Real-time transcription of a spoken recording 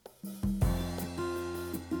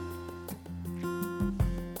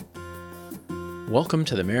Welcome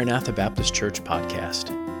to the Maranatha Baptist Church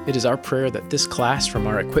podcast. It is our prayer that this class from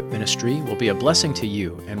our Equip ministry will be a blessing to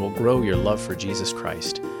you and will grow your love for Jesus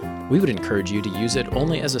Christ. We would encourage you to use it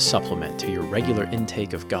only as a supplement to your regular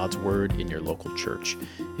intake of God's Word in your local church.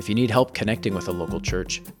 If you need help connecting with a local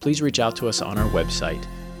church, please reach out to us on our website,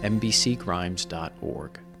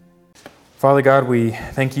 mbcgrimes.org. Father God, we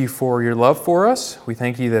thank you for your love for us. We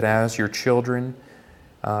thank you that as your children,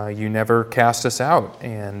 you never cast us out,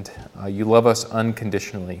 and you love us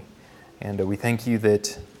unconditionally. And we thank you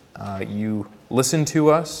that you listen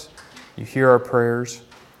to us, you hear our prayers,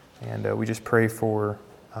 and we just pray for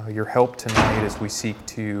your help tonight as we seek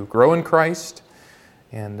to grow in Christ,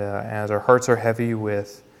 and as our hearts are heavy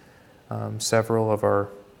with several of our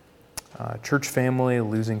church family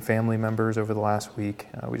losing family members over the last week.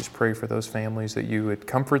 We just pray for those families that you would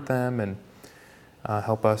comfort them and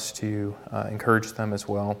help us to encourage them as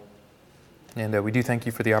well. And we do thank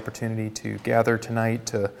you for the opportunity to gather tonight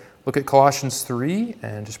to look at Colossians 3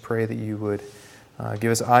 and just pray that you would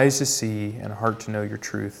give us eyes to see and a heart to know your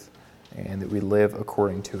truth and that we live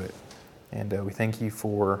according to it. And we thank you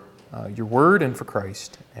for your word and for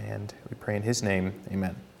Christ. And we pray in his name,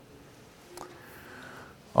 amen.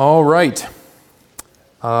 All right.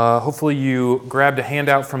 Hopefully you grabbed a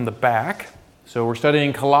handout from the back. So we're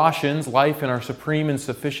studying Colossians, life in our supreme and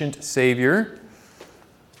sufficient Savior.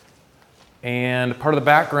 And part of the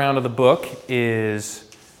background of the book is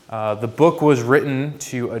the book was written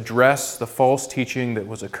to address the false teaching that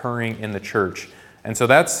was occurring in the church. And so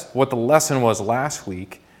that's what the lesson was last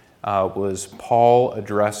week, was Paul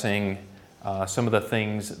addressing some of the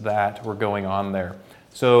things that were going on there.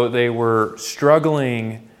 So they were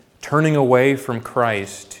struggling, turning away from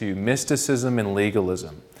Christ to mysticism and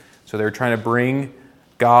legalism. So they were trying to bring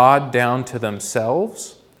God down to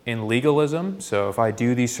themselves in legalism. So if I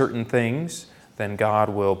do these certain things, then God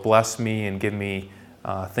will bless me and give me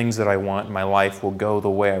things that I want. My life will go the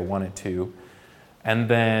way I want it to. And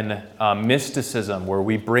then mysticism, where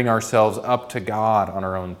we bring ourselves up to God on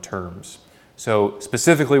our own terms. So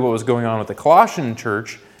specifically what was going on with the Colossian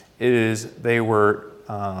church is they were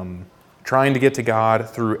trying to get to God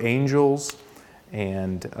through angels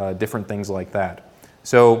and different things like that.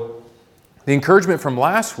 So the encouragement from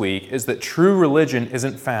last week is that true religion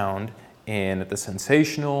isn't found in the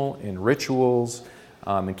sensational, in rituals,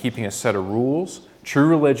 in keeping a set of rules. True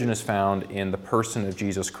religion is found in the person of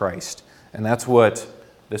Jesus Christ. And that's what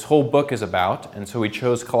this whole book is about. And so we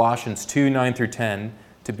chose Colossians 2, 9 through 10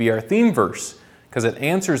 to be our theme verse, because it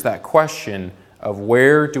answers that question of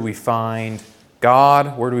where do we find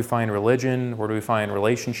God, where do we find religion, where do we find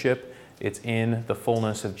relationship? It's in the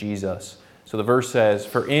fullness of Jesus. So the verse says,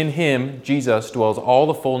 "For in him, Jesus, dwells all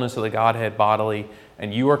the fullness of the Godhead bodily,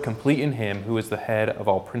 and you are complete in him who is the head of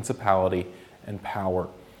all principality and power."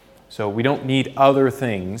 So we don't need other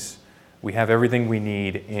things. We have everything we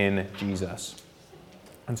need in Jesus.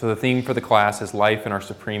 And so the theme for the class is life in our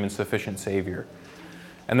supreme and sufficient Savior.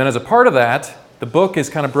 And then as a part of that, the book is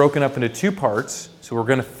kind of broken up into two parts. So we're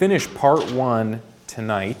going to finish part 1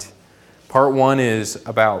 tonight. Part 1 is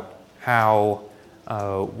about how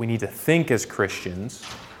we need to think as Christians,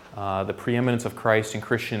 the preeminence of Christ in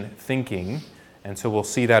Christian thinking. And so we'll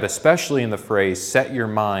see that especially in the phrase, set your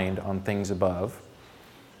mind on things above.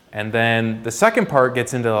 And then the second part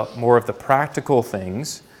gets into more of the practical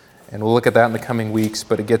things, and we'll look at that in the coming weeks,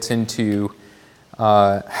 but it gets into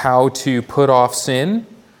how to put off sin,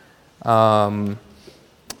 how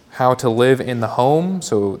to live in the home.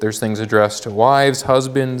 So there's things addressed to wives,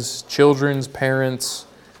 husbands, children's parents,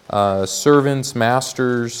 servants,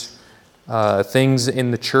 masters, things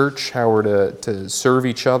in the church, how we're to serve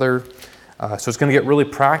each other. So it's going to get really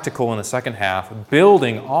practical in the second half,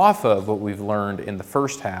 building off of what we've learned in the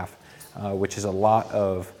first half, which is a lot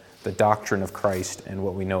of the doctrine of Christ and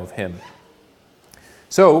what we know of him.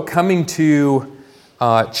 So coming to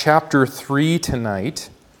chapter 3 tonight,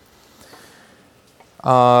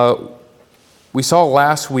 we saw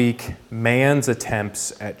last week man's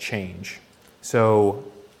attempts at change. So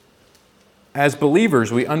as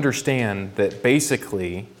believers, we understand that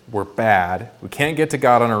basically we're bad. We can't get to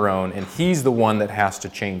God on our own, and he's the one that has to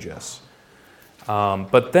change us.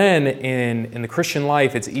 But then in the Christian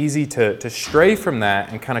life, it's easy to stray from that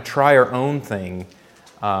and kind of try our own thing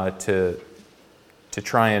to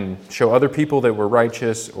try and show other people that we're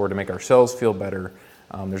righteous or to make ourselves feel better.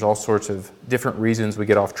 There's all sorts of different reasons we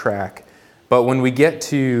get off track. But when we get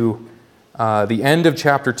to the end of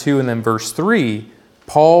chapter 2 and then verse 3,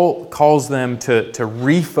 Paul calls them to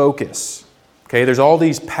refocus. Okay, there's all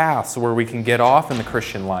these paths where we can get off in the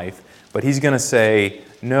Christian life, but he's going to say,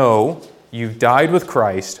 no, you've died with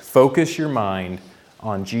Christ. Focus your mind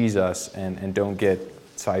on Jesus and don't get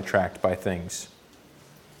sidetracked by things.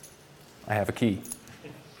 I have a key.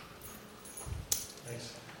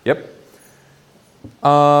 Thanks. Yep.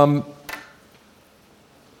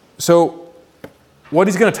 So what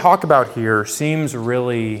he's going to talk about here seems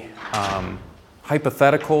really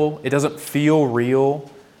hypothetical. It doesn't feel real.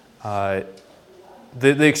 The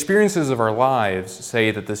experiences of our lives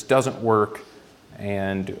say that this doesn't work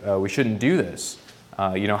and we shouldn't do this.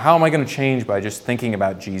 How am I going to change by just thinking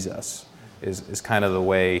about Jesus is kind of the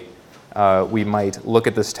way we might look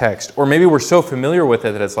at this text. Or maybe we're so familiar with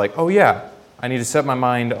it that it's like, oh yeah, I need to set my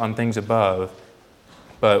mind on things above,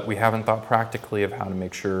 but we haven't thought practically of how to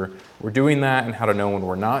make sure we're doing that and how to know when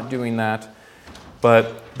we're not doing that.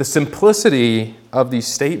 But the simplicity of these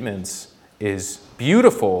statements is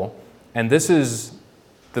beautiful, and this is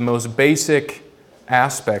the most basic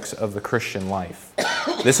aspects of the Christian life.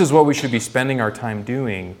 This is what we should be spending our time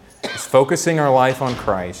doing, is focusing our life on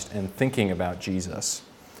Christ and thinking about Jesus.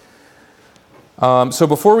 So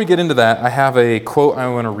before we get into that, I have a quote I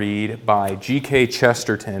want to read by G.K.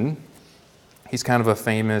 Chesterton. He's kind of a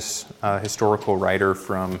famous historical writer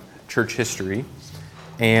from church history.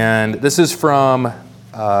 And this is from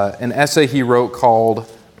an essay he wrote called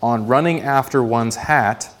On Running After One's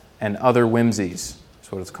Hat and Other Whimsies.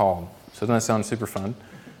 That's what it's called. So doesn't that sound super fun?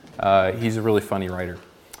 He's a really funny writer.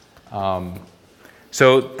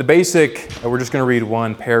 So the basic, we're just going to read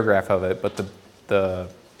one paragraph of it, but the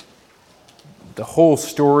whole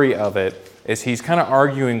story of it is he's kind of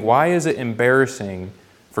arguing, why is it embarrassing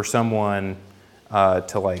for someone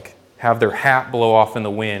to have their hat blow off in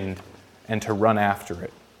the wind and to run after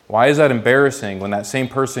it? Why is that embarrassing when that same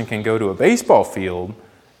person can go to a baseball field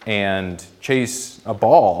and chase a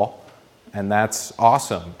ball, and that's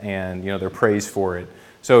awesome, and they're praised for it?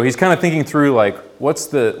 So he's kind of thinking through what's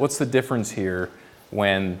the difference here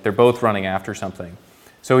when they're both running after something.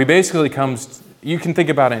 So he basically you can think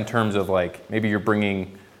about it in terms of maybe you're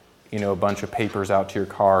bringing a bunch of papers out to your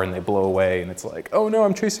car and they blow away, and it's like, oh no,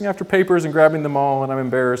 I'm chasing after papers and grabbing them all and I'm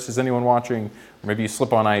embarrassed. Is anyone watching? Or maybe you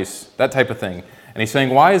slip on ice, that type of thing. And he's saying,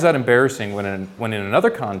 why is that embarrassing when in another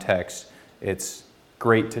context it's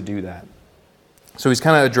great to do that? So he's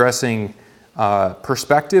kind of addressing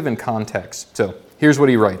perspective and context. So here's what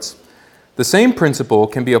he writes. The same principle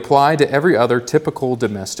can be applied to every other typical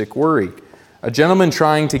domestic worry. A gentleman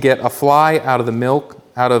trying to get a fly out of the milk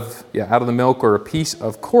or a piece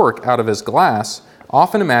of cork out of his glass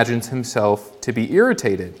often imagines himself to be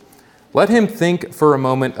irritated. Let him think for a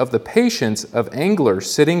moment of the patience of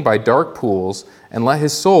anglers sitting by dark pools, and let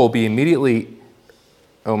his soul be immediately,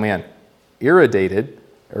 irradiated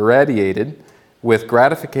with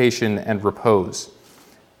gratification and repose.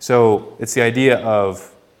 So it's the idea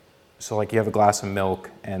of, you have a glass of milk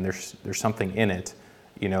and there's something in it,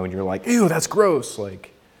 and you're like, ew, that's gross.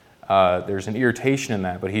 There's an irritation in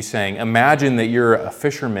that. But he's saying, imagine that you're a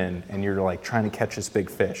fisherman and you're trying to catch this big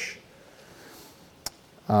fish.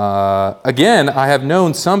 Again, I have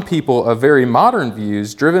known some people of very modern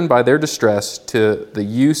views driven by their distress to the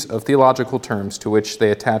use of theological terms to which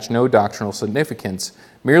they attach no doctrinal significance,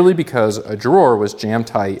 merely because a drawer was jammed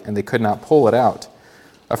tight and they could not pull it out.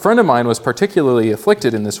 A friend of mine was particularly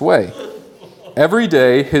afflicted in this way. Every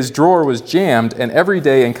day his drawer was jammed, and every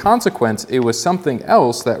day in consequence it was something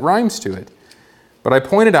else that rhymes to it. But I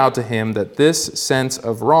pointed out to him that this sense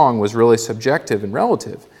of wrong was really subjective and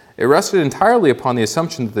relative. It rested entirely upon the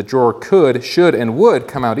assumption that the drawer could, should, and would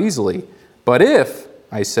come out easily. But if,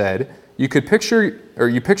 I said, you picture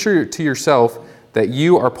to yourself that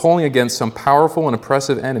you are pulling against some powerful and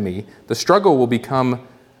oppressive enemy, the struggle will become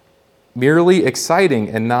merely exciting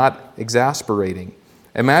and not exasperating.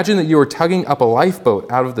 Imagine that you are tugging up a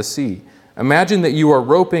lifeboat out of the sea. Imagine that you are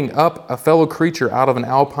roping up a fellow creature out of an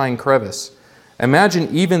alpine crevice.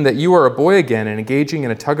 Imagine even that you are a boy again and engaging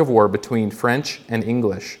in a tug of war between French and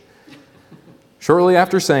English. Shortly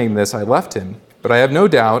after saying this, I left him, but I have no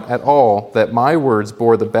doubt at all that my words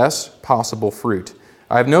bore the best possible fruit.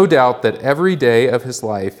 I have no doubt that every day of his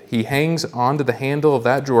life he hangs onto the handle of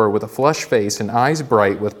that drawer with a flushed face and eyes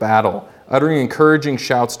bright with battle, uttering encouraging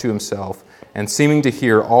shouts to himself, and seeming to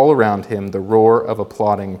hear all around him the roar of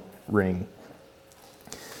applauding ring.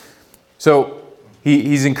 So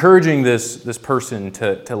he's encouraging this person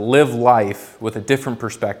to live life with a different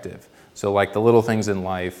perspective. So the little things in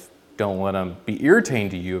life, don't let them be irritating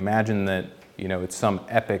to you. Imagine that it's some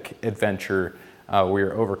epic adventure where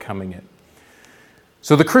you're overcoming it.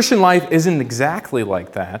 So the Christian life isn't exactly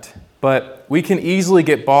like that, but we can easily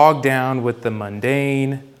get bogged down with the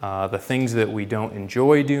mundane, the things that we don't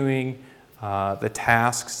enjoy doing, the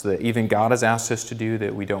tasks that even God has asked us to do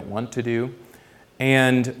that we don't want to do.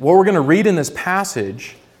 And what we're going to read in this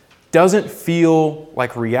passage doesn't feel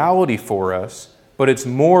like reality for us, but it's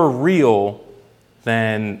more real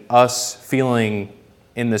than us feeling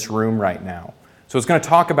in this room right now. So it's going to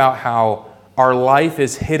talk about how our life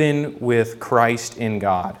is hidden with Christ in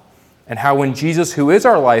God, and how when Jesus, who is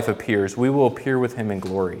our life, appears, we will appear with him in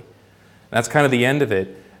glory. And that's kind of the end of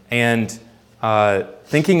it. And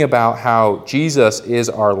thinking about how Jesus is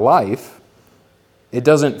our life, it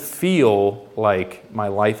doesn't feel like my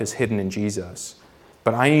life is hidden in Jesus,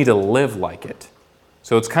 but I need to live like it.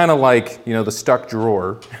 So it's kind of like, the stuck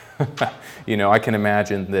drawer. I can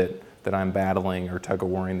imagine that I'm battling or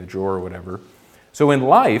tug-of-warring the drawer or whatever. So in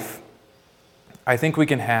life, I think we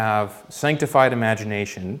can have sanctified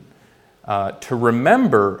imagination to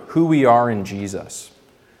remember who we are in Jesus.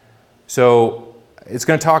 So it's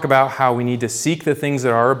going to talk about how we need to seek the things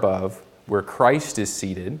that are above, where Christ is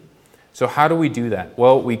seated. So how do we do that?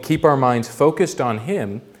 Well, we keep our minds focused on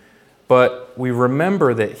him, but we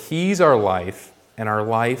remember that he's our life, and our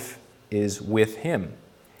life is with him.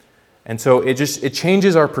 And so it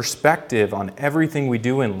changes our perspective on everything we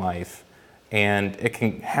do in life, and it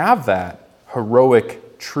can have that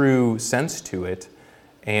heroic, true sense to it.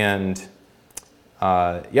 And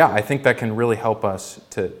I think that can really help us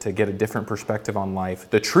to get a different perspective on life,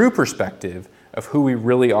 the true perspective of who we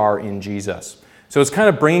really are in Jesus. So it's kind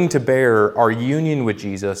of bringing to bear our union with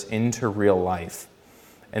Jesus into real life.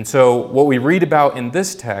 And so what we read about in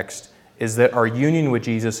this text is that our union with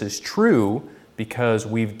Jesus is true because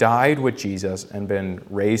we've died with Jesus and been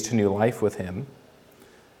raised to new life with him.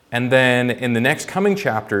 And then in the next coming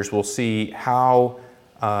chapters, we'll see how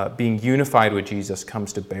being unified with Jesus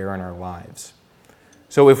comes to bear in our lives.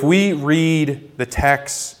 So if we read the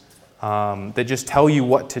texts that just tell you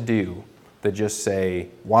what to do, that just say,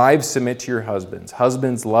 wives, submit to your husbands,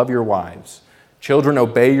 husbands, love your wives, children,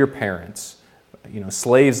 obey your parents,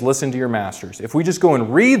 slaves, listen to your masters. If we just go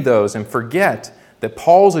and read those and forget that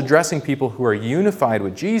Paul's addressing people who are unified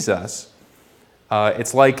with Jesus,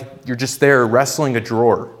 it's like you're just there wrestling a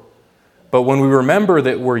drawer. But when we remember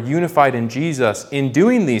that we're unified in Jesus in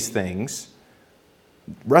doing these things,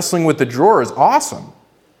 wrestling with the drawer is awesome.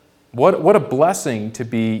 What a blessing to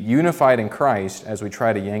be unified in Christ as we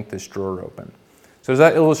try to yank this drawer open. So does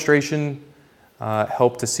that illustration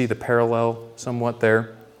help to see the parallel somewhat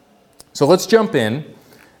there? So let's jump in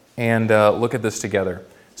and look at this together.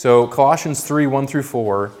 So Colossians 3, 1 through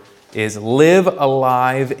 4 is live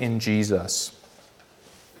alive in Jesus.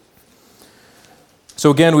 So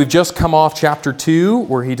again, we've just come off chapter 2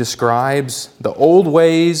 where he describes the old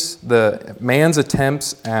ways, the man's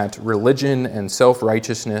attempts at religion and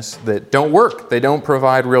self-righteousness that don't work. They don't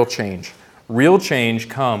provide real change. Real change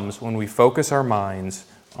comes when we focus our minds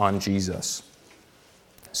on Jesus.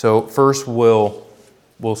 So first we'll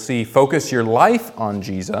see focus your life on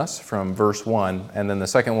Jesus from verse 1, and then the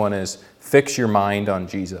second one is fix your mind on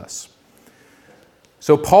Jesus.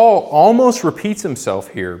 So Paul almost repeats himself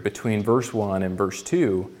here between verse 1 and verse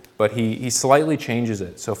 2, but he slightly changes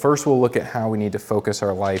it. So first we'll look at how we need to focus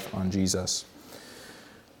our life on Jesus.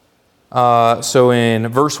 So in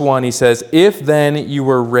verse 1 he says, if then you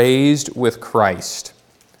were raised with Christ.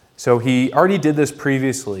 So he already did this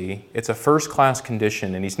previously. It's a first-class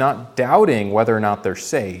condition, and he's not doubting whether or not they're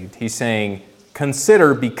saved. He's saying,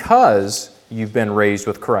 consider because you've been raised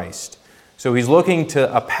with Christ. So he's looking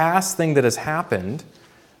to a past thing that has happened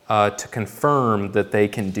to confirm that they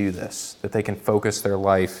can do this, that they can focus their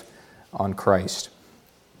life on Christ.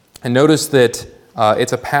 And notice that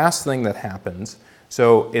it's a past thing that happens.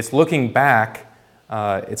 So it's looking back.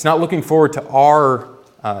 It's not looking forward to our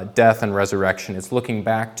death and resurrection. It's looking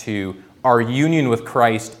back to our union with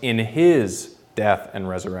Christ in his death and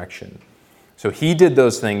resurrection. So he did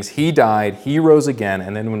those things. He died. He rose again.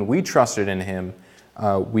 And then when we trusted in him,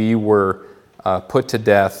 we were put to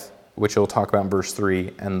death, which we'll talk about in verse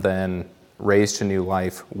 3, and then raised to new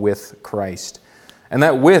life with Christ. And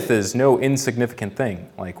that with is no insignificant thing.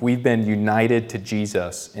 Like, we've been united to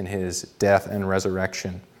Jesus in his death and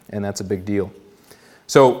resurrection, and that's a big deal.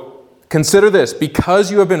 So consider this: because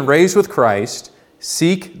you have been raised with Christ,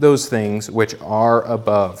 seek those things which are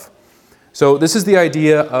above. So this is the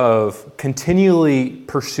idea of continually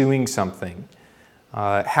pursuing something,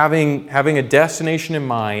 having a destination in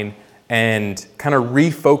mind, and kind of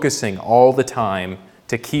refocusing all the time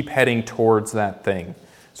to keep heading towards that thing.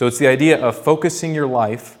 So it's the idea of focusing your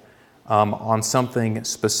life on something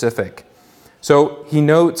specific. So he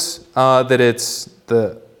notes that it's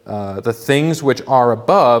the things which are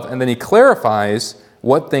above, and then he clarifies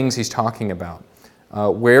what things he's talking about,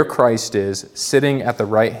 where Christ is sitting at the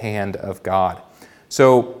right hand of God.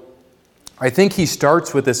 So I think he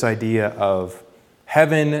starts with this idea of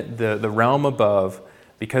heaven, the realm above,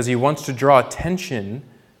 because he wants to draw attention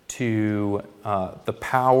to the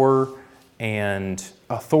power and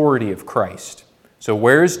authority of Christ. So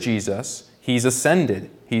where is Jesus? He's ascended.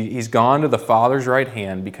 He's gone to the Father's right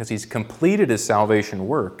hand because he's completed his salvation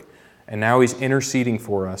work, and now he's interceding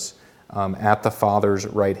for us at the Father's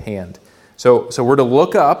right hand. So we're to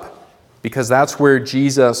look up because that's where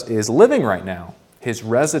Jesus is living right now. His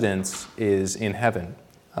residence is in heaven.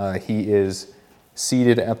 He is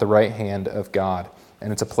seated at the right hand of God,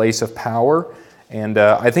 and it's a place of power. And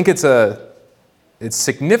I think it's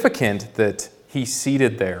significant that he's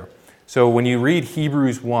seated there. So when you read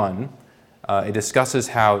Hebrews 1, it discusses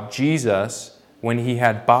how Jesus, when he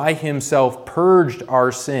had by himself purged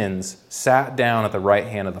our sins, sat down at the right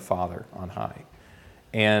hand of the Father on high.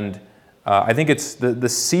 And I think it's the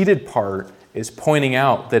seated part is pointing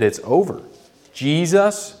out that it's over.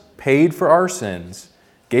 Jesus paid for our sins,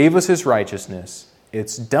 gave us his righteousness.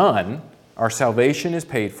 It's done. Our salvation is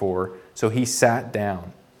paid for, so he sat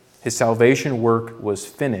down. His salvation work was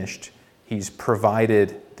finished. He's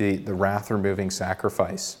provided the wrath-removing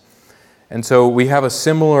sacrifice. And so we have a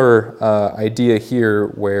similar idea here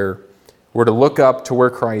where we're to look up to where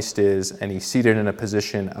Christ is, and he's seated in a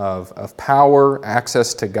position of power,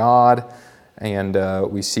 access to God, and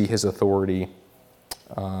we see his authority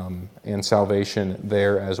and salvation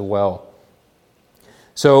there as well.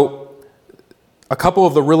 So a couple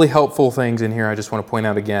of the really helpful things in here I just want to point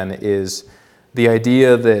out again is the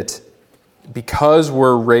idea that because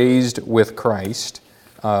we're raised with Christ,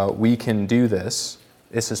 we can do this.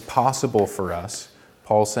 This is possible for us.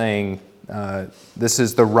 Paul's saying this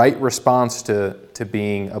is the right response to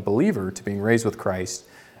being a believer, to being raised with Christ.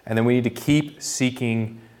 And then we need to keep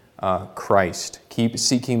seeking Christ. Keep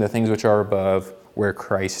seeking the things which are above where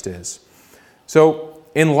Christ is. So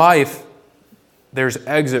in life, there's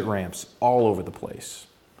exit ramps all over the place.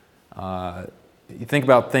 You think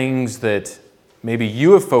about things that maybe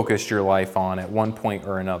you have focused your life on at one point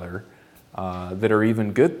or another that are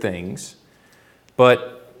even good things.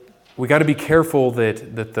 But we got to be careful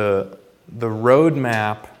that the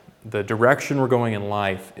roadmap, the direction we're going in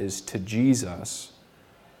life is to Jesus,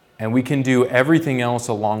 and we can do everything else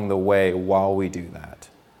along the way while we do that.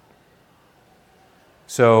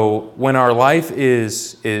 So when our life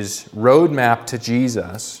is roadmap to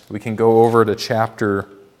Jesus, we can go over to chapter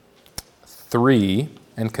 3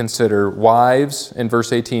 and consider wives, in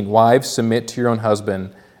verse 18, wives, submit to your own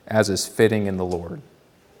husband as is fitting in the Lord.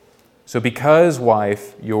 So because,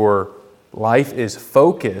 wife, your life is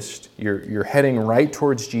focused, you're heading right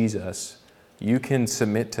towards Jesus, you can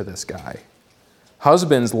submit to this guy.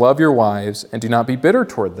 Husbands, love your wives and do not be bitter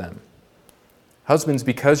toward them. Husbands,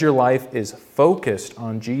 because your life is focused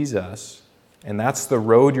on Jesus, and that's the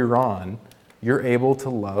road you're on, you're able to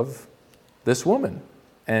love this woman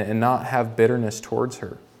and not have bitterness towards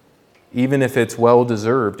her. Even if it's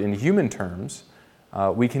well-deserved in human terms,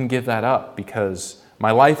 we can give that up because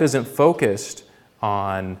my life isn't focused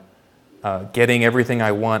on getting everything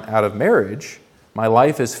I want out of marriage. My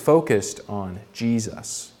life is focused on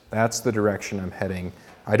Jesus. That's the direction I'm heading.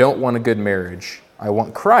 I don't want a good marriage. I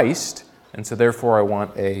want Christ, and so therefore I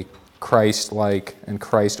want a Christ-like and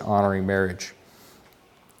Christ-honoring marriage.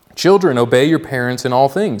 Children, obey your parents in all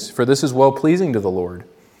things, for this is well-pleasing to the Lord.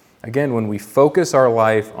 Again, when we focus our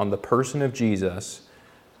life on the person of Jesus,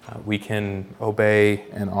 we can obey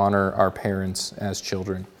and honor our parents as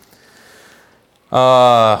children.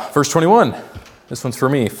 Verse 21, this one's for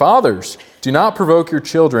me. Fathers, do not provoke your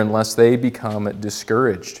children lest they become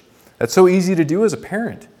discouraged. That's so easy to do as a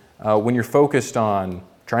parent when you're focused on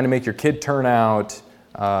trying to make your kid turn out,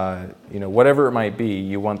 whatever it might be.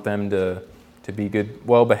 You want them to be good,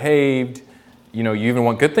 well-behaved. You even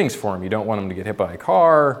want good things for them. You don't want them to get hit by a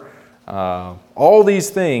car. All these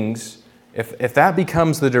things, if that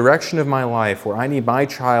becomes the direction of my life where I need my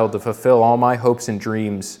child to fulfill all my hopes and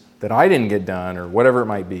dreams that I didn't get done or whatever it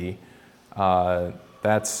might be,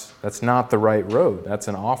 that's not the right road. That's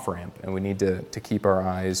an off-ramp, and we need to keep our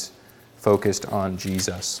eyes focused on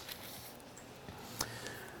Jesus.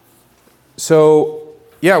 So,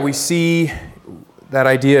 we see that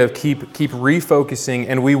idea of keep refocusing,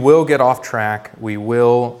 and we will get off track. We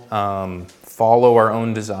will follow our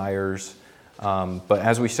own desires. But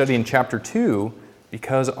as we study in chapter 2,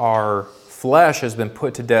 because our flesh has been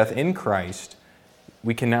put to death in Christ,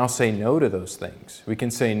 we can now say no to those things. We can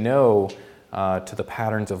say no to the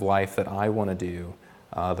patterns of life that I want to do,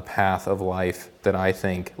 the path of life that I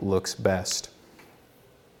think looks best.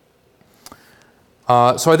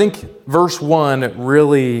 So I think verse 1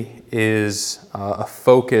 really is a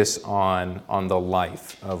focus on the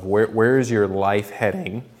life of where is your life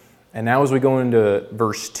heading, And now as we go into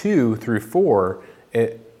verse 2 through 4,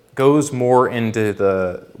 it goes more into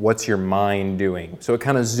the what's your mind doing. So it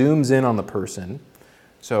kind of zooms in on the person.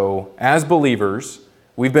 So as believers,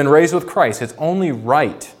 we've been raised with Christ. It's only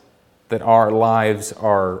right that our lives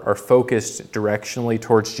are focused directionally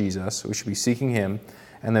towards Jesus. We should be seeking Him.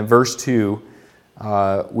 And then verse 2,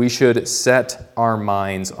 we should set our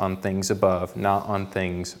minds on things above, not on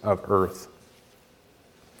things of earth.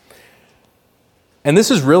 And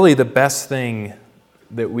this is really the best thing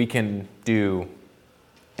that we can do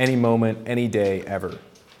any moment, any day, ever.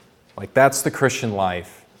 Like, that's the Christian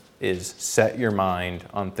life, is set your mind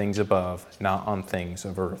on things above, not on things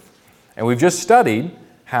of earth. And we've just studied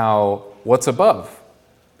how, what's above?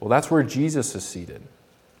 Well, that's where Jesus is seated,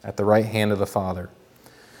 at the right hand of the Father.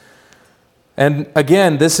 And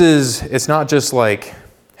again, it's not just like,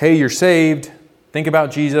 hey, you're saved, think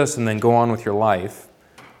about Jesus, and then go on with your life.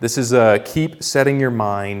 This is keep setting your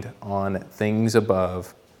mind on things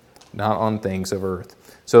above, not on things of earth.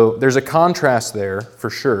 So there's a contrast there, for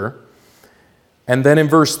sure. And then in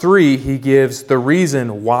verse 3, he gives the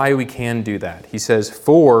reason why we can do that. He says,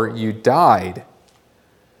 for you died.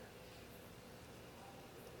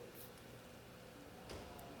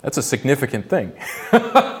 That's a significant thing.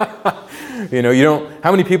 How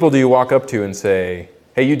many people do you walk up to and say,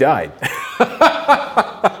 hey, you died?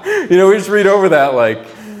 We just read over that like,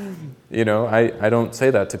 I don't say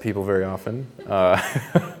that to people very often.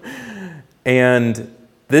 And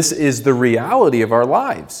this is the reality of our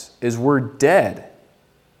lives, is we're dead.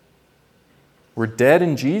 We're dead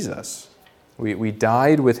in Jesus. We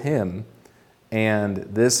died with Him, and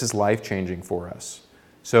this is life-changing for us.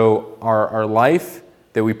 So our life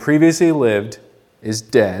that we previously lived is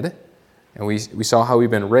dead, and we saw how we've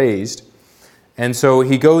been raised. And so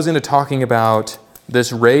he goes into talking about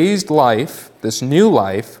this raised life, this new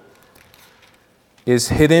life, is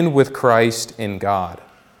hidden with Christ in God.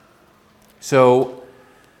 So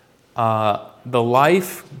the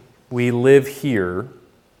life we live here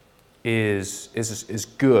is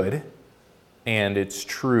good, and it's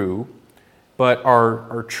true, but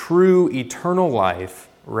our true eternal life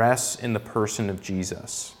rests in the person of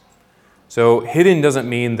Jesus. So hidden doesn't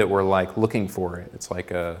mean that we're like looking for it. It's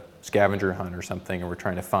like a scavenger hunt or something, and we're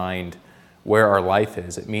trying to find where our life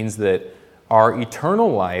is. It means that our eternal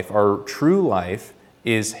life, our true life,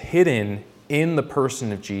 is hidden in the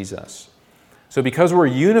person of Jesus. So because we're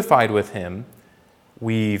unified with Him,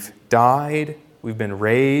 we've died, we've been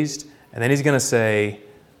raised, and then He's going to say,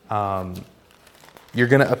 you're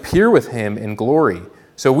going to appear with Him in glory.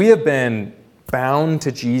 So we have been bound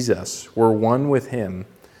to Jesus. We're one with Him.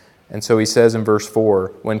 And so he says in verse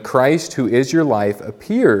 4, when Christ, who is your life,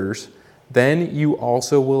 appears, then you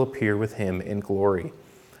also will appear with Him in glory.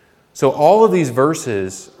 So all of these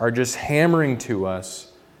verses are just hammering to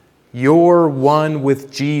us, you're one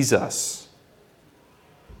with Jesus.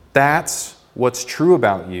 That's what's true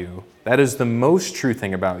about you. That is the most true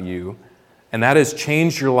thing about you. And that has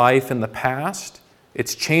changed your life in the past.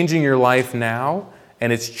 It's changing your life now.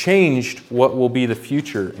 And it's changed what will be the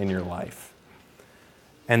future in your life.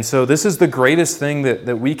 And so this is the greatest thing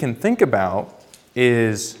that we can think about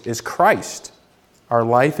is Christ. Our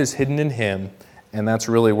life is hidden in Him, and that's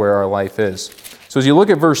really where our life is. So as you look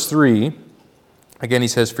at verse 3, again he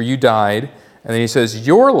says, for you died, and then he says,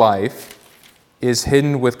 your life is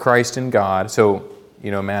hidden with Christ in God. So,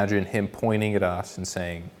 imagine Him pointing at us and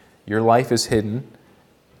saying, your life is hidden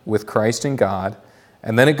with Christ in God.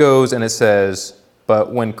 And then it goes and it says,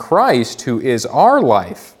 but when Christ, who is our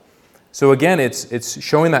life. So again, it's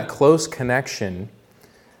showing that close connection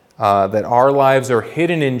that our lives are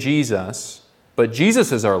hidden in Jesus, but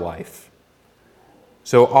Jesus is our life.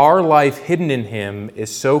 So our life hidden in Him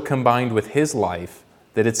is so combined with His life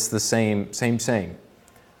that it's the same.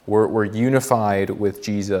 We're unified with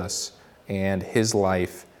Jesus, and His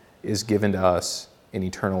life is given to us in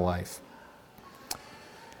eternal life.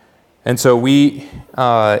 And so we,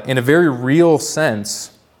 in a very real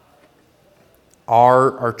sense,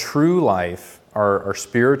 our true life, our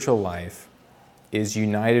spiritual life, is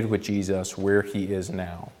united with Jesus where He is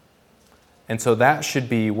now. And so that should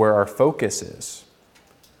be where our focus is.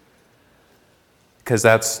 Because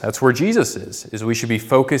that's where Jesus is we should be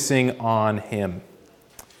focusing on Him.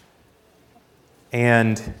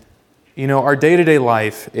 And, our day-to-day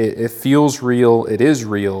life, it feels real, it is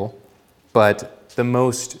real, but the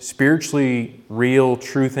most spiritually real,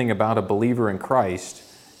 true thing about a believer in Christ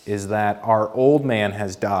is that our old man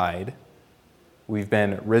has died. We've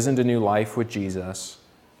been risen to new life with Jesus.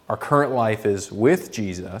 Our current life is with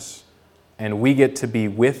Jesus, and we get to be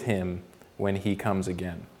with Him when He comes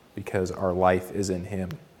again because our life is in Him.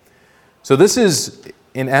 So this is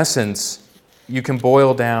in essence, you can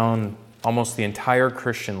boil down almost the entire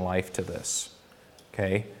Christian life to this.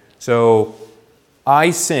 Okay? So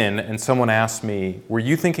I sin and someone asks me, were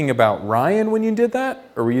you thinking about Ryan when you did that,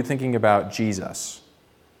 or were you thinking about Jesus?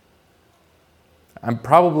 I'm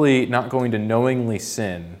probably not going to knowingly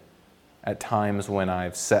sin at times when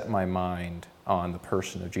I've set my mind on the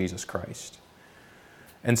person of Jesus Christ.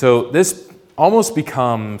 And so this almost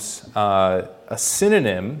becomes a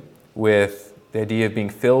synonym with the idea of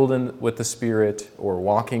being filled with the Spirit or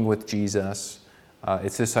walking with Jesus.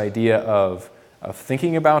 It's this idea of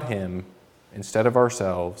thinking about Him instead of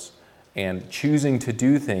ourselves and choosing to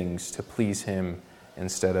do things to please Him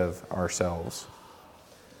instead of ourselves.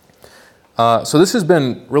 So this has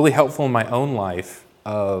been really helpful in my own life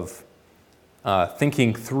of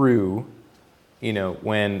thinking through,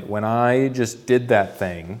 when I just did that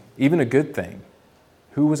thing, even a good thing,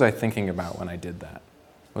 who was I thinking about when I did that?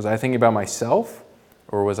 Was I thinking about myself,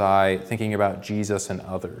 or was I thinking about Jesus and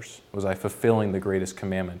others? Was I fulfilling the greatest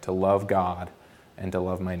commandment, to love God and to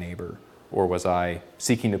love my neighbor? Or was I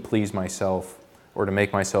seeking to please myself or to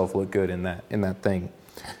make myself look good in that thing?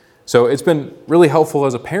 So it's been really helpful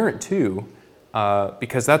as a parent too,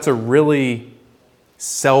 because that's a really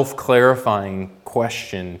self-clarifying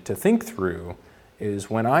question to think through, is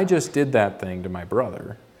when I just did that thing to my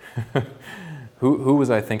brother, who was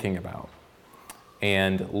I thinking about?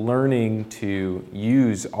 And learning to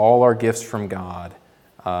use all our gifts from God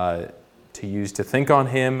to think on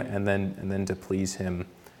Him and then to please Him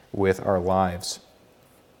with our lives.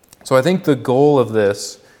 So I think the goal of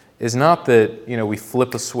this is not that we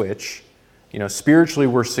flip a switch. Spiritually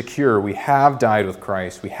we're secure. We have died with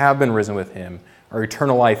Christ. We have been risen with Him. Our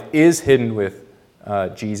eternal life is hidden with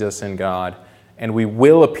Jesus and God, and we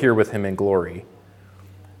will appear with Him in glory.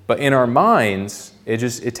 But in our minds,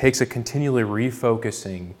 it takes a continually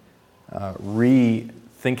refocusing,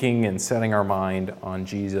 rethinking and setting our mind on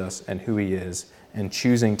Jesus and who He is, and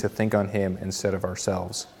choosing to think on Him instead of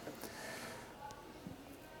ourselves.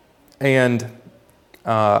 And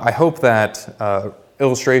I hope that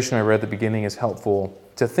illustration I read at the beginning is helpful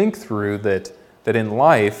to think through that in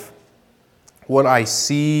life, what I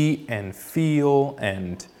see and feel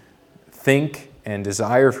and think and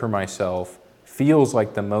desire for myself feels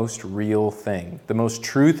like the most real thing, the most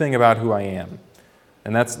true thing about who I am.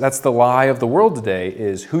 And that's the lie of the world today,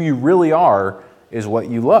 is who you really are is what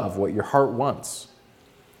you love, what your heart wants.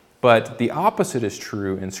 But the opposite is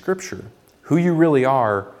true in Scripture. Who you really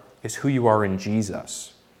are is who you are in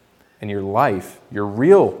Jesus. And your life, your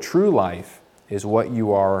real, true life, is what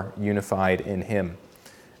you are unified in Him.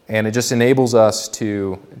 And it just enables us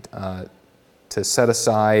to set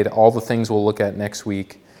aside all the things we'll look at next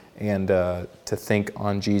week and to think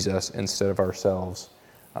on Jesus instead of ourselves,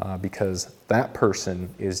 because that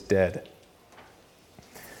person is dead.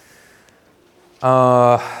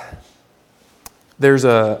 There's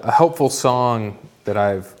a helpful song that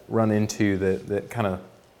I've run into that kind of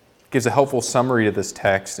gives a helpful summary to this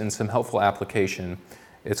text and some helpful application.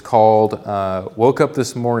 It's called Woke Up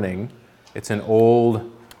This Morning. It's an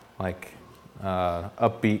old,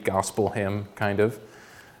 upbeat gospel hymn, kind of.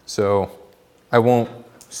 So I won't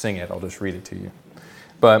sing it, I'll just read it to you.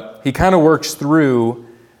 But he kind of works through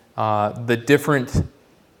the different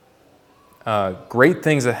great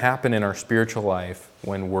things that happen in our spiritual life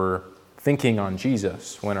when we're thinking on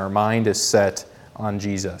Jesus, when our mind is set on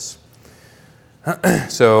Jesus.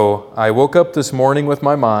 So I woke up this morning with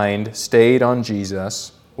my mind stayed on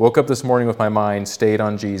Jesus. Woke up this morning with my mind stayed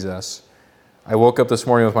on Jesus. I woke up this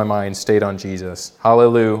morning with my mind stayed on Jesus.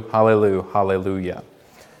 Hallelujah, hallelujah, hallelujah.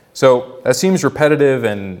 So that seems repetitive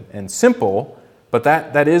and simple, but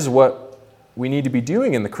that is what we need to be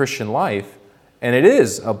doing in the Christian life. And it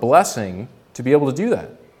is a blessing to be able to do that,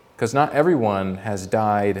 because not everyone has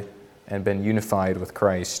died and been unified with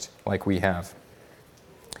Christ like we have.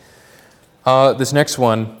 This next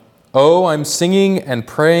one, oh, I'm singing and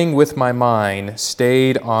praying with my mind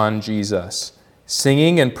stayed on Jesus.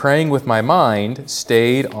 Singing and praying with my mind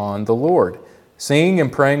stayed on the Lord. Singing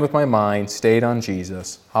and praying with my mind stayed on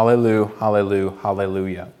Jesus. Hallelujah, hallelujah,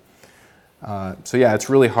 hallelujah. So yeah, it's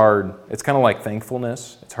really hard. It's kind of like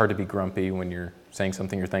thankfulness. It's hard to be grumpy when you're saying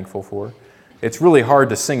something you're thankful for. It's really hard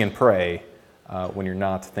to sing and pray when you're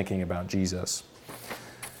not thinking about Jesus.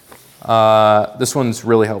 This one's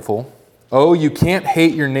really helpful. Oh, you can't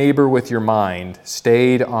hate your neighbor with your mind,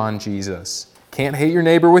 stayed on Jesus. Can't hate your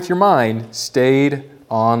neighbor with your mind, stayed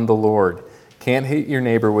on the Lord. Can't hate your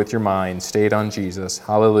neighbor with your mind, stayed on Jesus.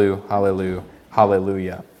 Hallelujah, hallelujah,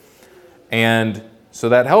 hallelujah. And so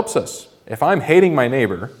that helps us. If I'm hating my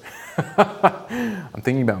neighbor, I'm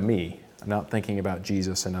thinking about me. I'm not thinking about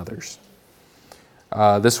Jesus and others.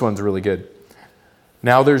 This one's really good.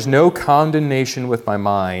 Now there's no condemnation with my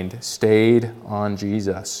mind stayed on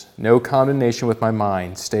Jesus. No condemnation with my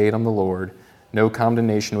mind stayed on the Lord. No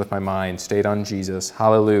condemnation with my mind stayed on Jesus.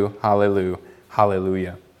 Hallelujah, hallelujah,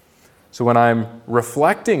 hallelujah. So when I'm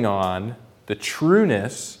reflecting on the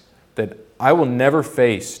trueness that I will never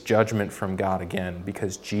face judgment from God again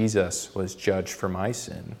because Jesus was judged for my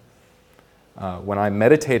sin, when I'm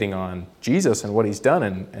meditating on Jesus and what He's done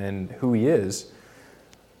and who He is,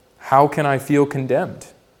 how can I feel condemned?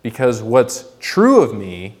 Because what's true of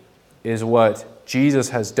me is what Jesus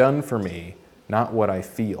has done for me, not what I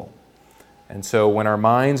feel. And so when our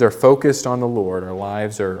minds are focused on the Lord, our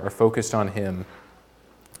lives are focused on Him,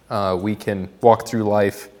 we can walk through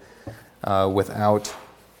life without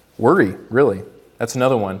worry, really. That's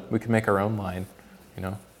another one. We can make our own line.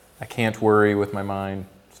 I can't worry with my mind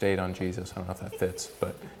stayed on Jesus. I don't know if that fits,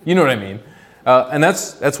 but you know what I mean. And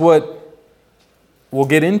that's what we'll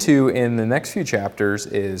get into in the next few chapters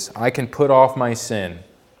is I can put off my sin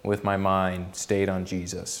with my mind stayed on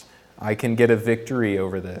Jesus. I can get a victory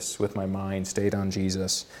over this with my mind stayed on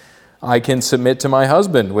Jesus. I can submit to my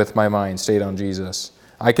husband with my mind stayed on Jesus.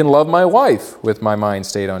 I can love my wife with my mind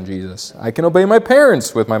stayed on Jesus. I can obey my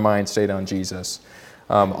parents with my mind stayed on Jesus.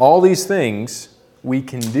 All these things we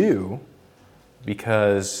can do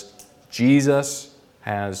because Jesus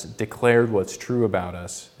has declared what's true about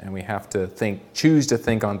us, and we have to choose to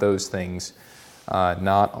think on those things,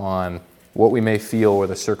 not on what we may feel or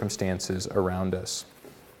the circumstances around us.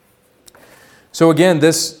 So again,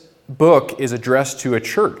 this book is addressed to a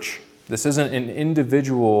church. This isn't an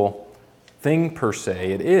individual thing per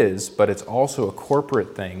se. It is, but it's also a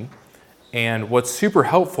corporate thing. And what's super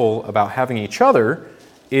helpful about having each other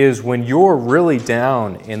is when you're really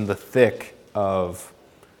down in the thick of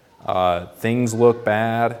things look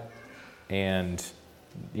bad and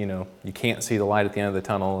you can't see the light at the end of the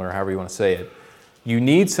tunnel, or however you want to say it, you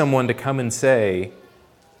need someone to come and say,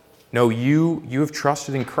 no, you have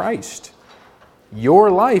trusted in Christ.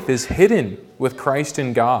 Your life is hidden with Christ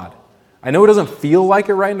in God. I know it doesn't feel like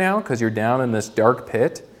it right now because you're down in this dark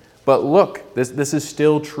pit, but look, this is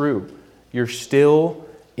still true. You're still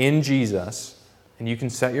in Jesus, and you can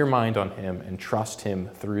set your mind on Him and trust Him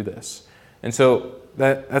through this. And so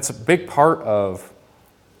that's a big part of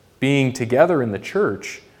being together in the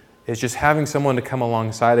church, is just having someone to come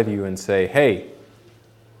alongside of you and say, hey,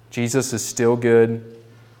 Jesus is still good.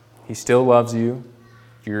 He still loves you.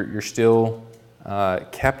 You're still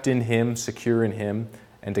kept in Him, secure in Him,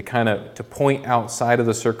 and to point outside of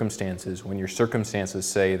the circumstances when your circumstances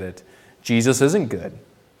say that Jesus isn't good.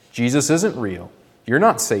 Jesus isn't real. You're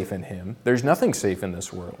not safe in Him. There's nothing safe in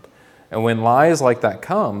this world. And when lies like that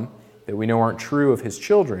come, that we know aren't true of His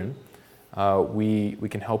children, we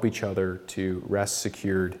can help each other to rest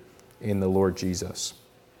secured in the Lord Jesus.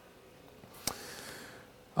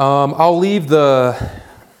 I'll leave the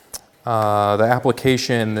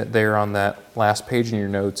application there on that last page in your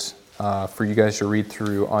notes for you guys to read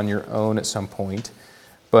through on your own at some point.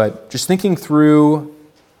 But just thinking through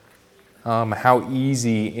how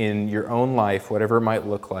easy in your own life, whatever it might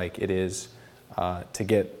look like, it is to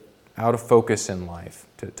get out of focus in life,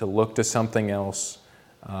 to look to something else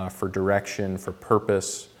for direction, for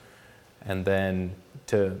purpose, and then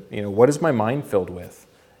what is my mind filled with?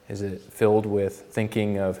 Is it filled with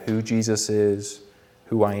thinking of who Jesus is,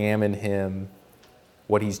 who I am in Him,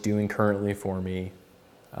 what He's doing currently for me,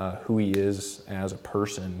 who He is as a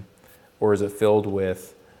person? Or is it filled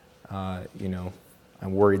with,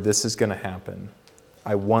 I'm worried this is going to happen.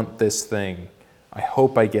 I want this thing. I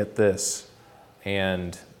hope I get this.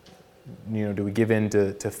 And, do we give in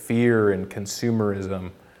to fear and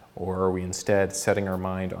consumerism, or are we instead setting our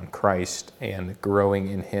mind on Christ and growing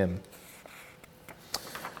in Him?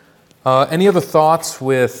 Any other thoughts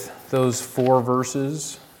with those 4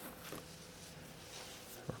 verses?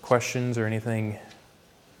 Or questions or anything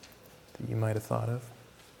that you might have thought of?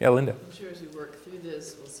 Yeah, Linda. I'm sure as we work through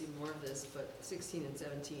this, we'll see more of this, but 16 and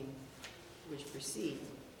 17, which precede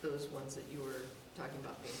those ones that you were talking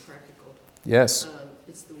about being practical. Yes.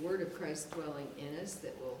 It's the Word of Christ dwelling in us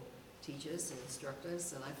that will teach us and instruct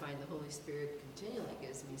us, and I find the Holy Spirit continually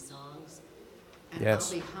gives me songs, and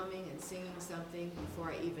yes. I'll be humming and singing something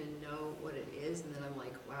before I even know what it is, and then I'm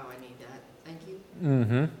like, wow, I need that. Thank you.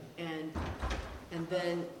 Mm-hmm. And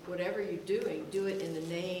then whatever you're doing, do it in the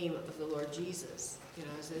name of the Lord Jesus.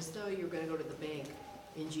 As though you're going to go to the bank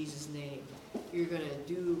in Jesus' name. You're going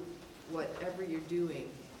to do whatever you're doing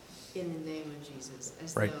in the name of Jesus,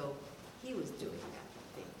 as right. though He was doing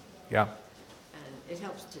that thing. Yeah. And it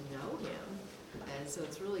helps to know Him. And so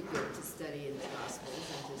it's really good to study in the Gospels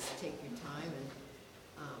and just take your time.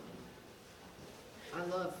 I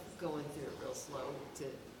love going through it real slow to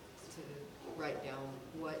write down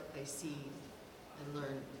what I see and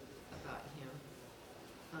learn about him.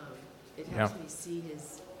 It helps me see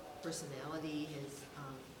his personality,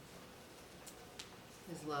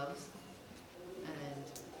 his loves and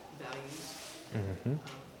values. Mm-hmm.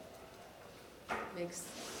 Makes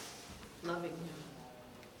loving him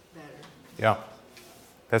better. Yeah,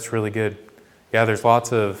 that's really good. Yeah, there's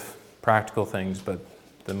lots of practical things, but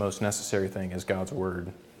the most necessary thing is God's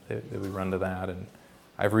Word, that we run to that. And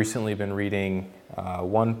I've recently been reading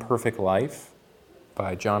One Perfect Life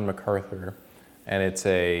by John MacArthur, and it's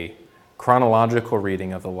a chronological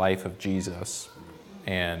reading of the life of Jesus.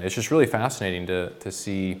 And it's just really fascinating to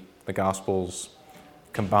see the Gospels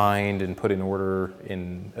combined and put in order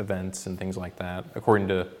in events and things like that, according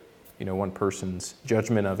to one person's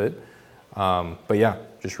judgment of it. But yeah,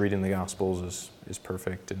 just reading the Gospels is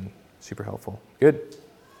perfect and super helpful. Good.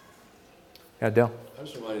 Yeah, Dale. I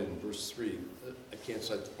was reminded in verse 3, I can't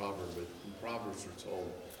cite the proverb, but in Proverbs we're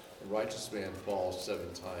told, a righteous man falls 7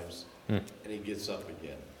 times and he gets up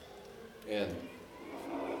again. And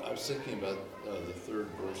I was thinking about the third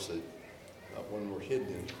verse, that when we're hidden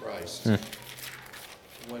in Christ,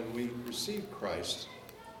 when we receive Christ,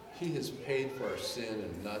 he has paid for our sin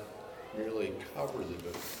and not merely covered them,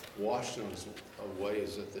 but washed them away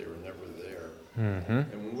as if they were never there. Mm-hmm.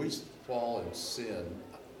 And when we fall in sin,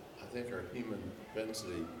 I think our human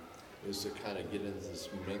propensity is to kind of get into this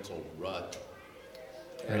mental rut.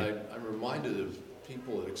 And Right. I'm reminded of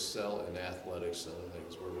people that excel in athletics and other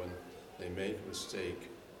things, where when they make a mistake,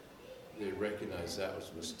 they recognize that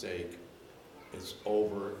was a mistake. It's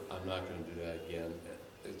over. I'm not going to do that again.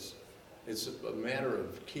 It's a matter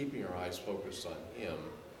of keeping our eyes focused on him,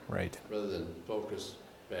 Right. rather than focus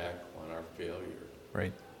back on our failure.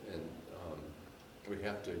 Right. And we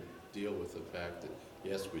have to deal with the fact that,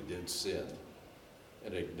 yes, we did sin,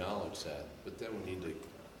 and acknowledge that, but then we need to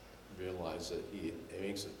realize that he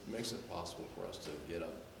makes it possible for us to get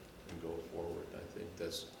up and go forward. And I think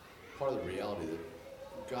that's part of the reality,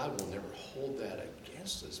 that God will never hold that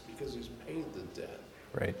against us because he's paid the debt.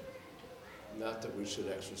 Right. Not that we should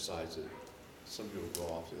exercise it. Some people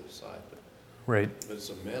go off to the other side, Right. but it's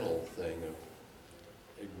a mental thing of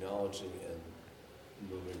acknowledging and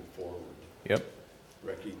moving forward, Yep.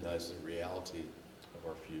 recognizing the reality of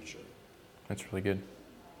our future. That's really good.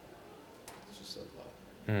 It's just a thought.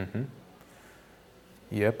 Mm-hmm.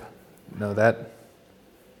 Yep. No,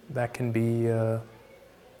 that can be. I'm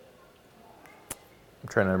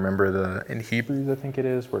trying to remember in Hebrews, I think it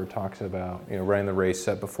is, where it talks about running the race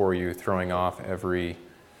set before you, throwing off every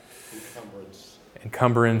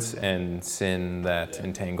encumbrance and sin that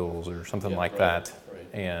entangles, or something like that. Right.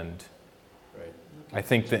 And Right. I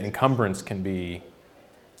think the encumbrance can be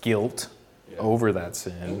guilt over that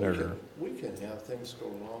sin, And we can have things go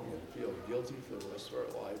wrong and feel guilty for the rest of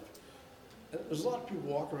our life. And there's a lot of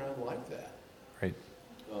people walk around like that. Right.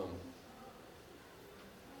 I'll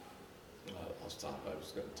stop. I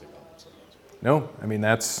was going to take off on something else. No, I mean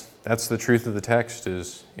that's the truth of the text.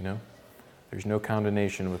 Is there's no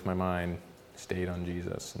condemnation with my mind stayed on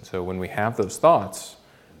Jesus. And so when we have those thoughts,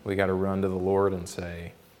 we got to run to the Lord and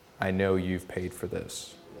say, I know you've paid for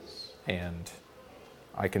this, Yes. and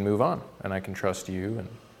I can move on, and I can trust you, and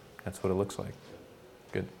that's what it looks like.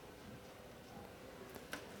 Good.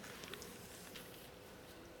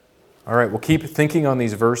 All right, we'll keep thinking on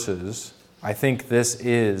these verses. I think this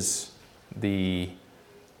is the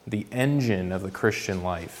engine of the Christian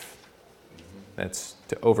life. That's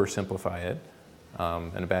to oversimplify it,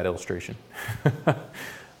 and a bad illustration.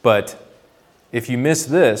 But if you miss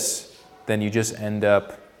this, then you just end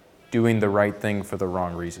up doing the right thing for the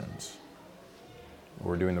wrong reasons.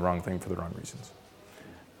 Or doing the wrong thing for the wrong reasons.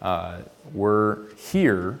 We're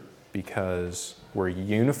here because we're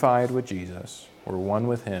unified with Jesus. We're one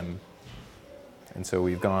with him. And so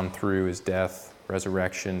we've gone through his death,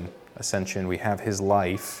 resurrection, ascension. We have his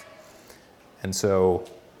life. And so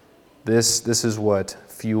this is what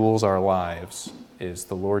fuels our lives, is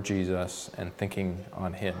the Lord Jesus and thinking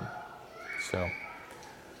on him. So,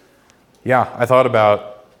 yeah, I thought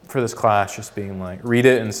about, for this class, just being like, read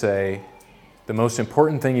it and say, the most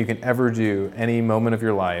important thing you can ever do any moment of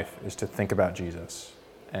your life is to think about Jesus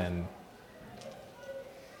and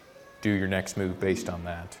do your next move based on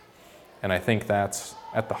that. And I think that's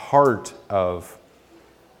at the heart of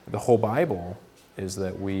the whole Bible, is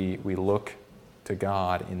that we look to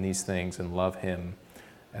God in these things and love him.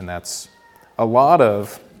 And that's a lot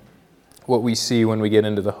of what we see when we get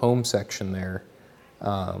into the home section there.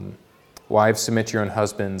 Wives, submit to your own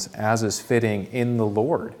husbands as is fitting in the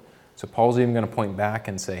Lord. So Paul's even going to point back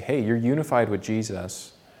and say, hey, you're unified with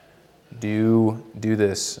Jesus. Do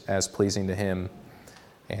this as pleasing to Him.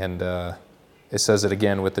 And it says it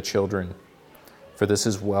again with the children, for this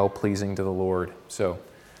is well-pleasing to the Lord. So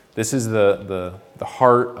this is the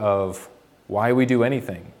heart of why we do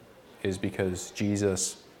anything, is because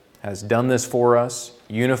Jesus has done this for us,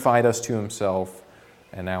 unified us to Himself,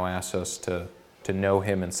 and now asks us to know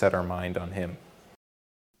Him and set our mind on Him.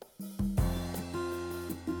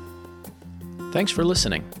 Thanks for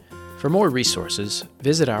listening. For more resources,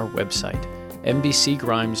 visit our website,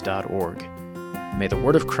 mbcgrimes.org. May the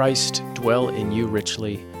word of Christ dwell in you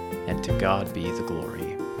richly, and to God be the glory.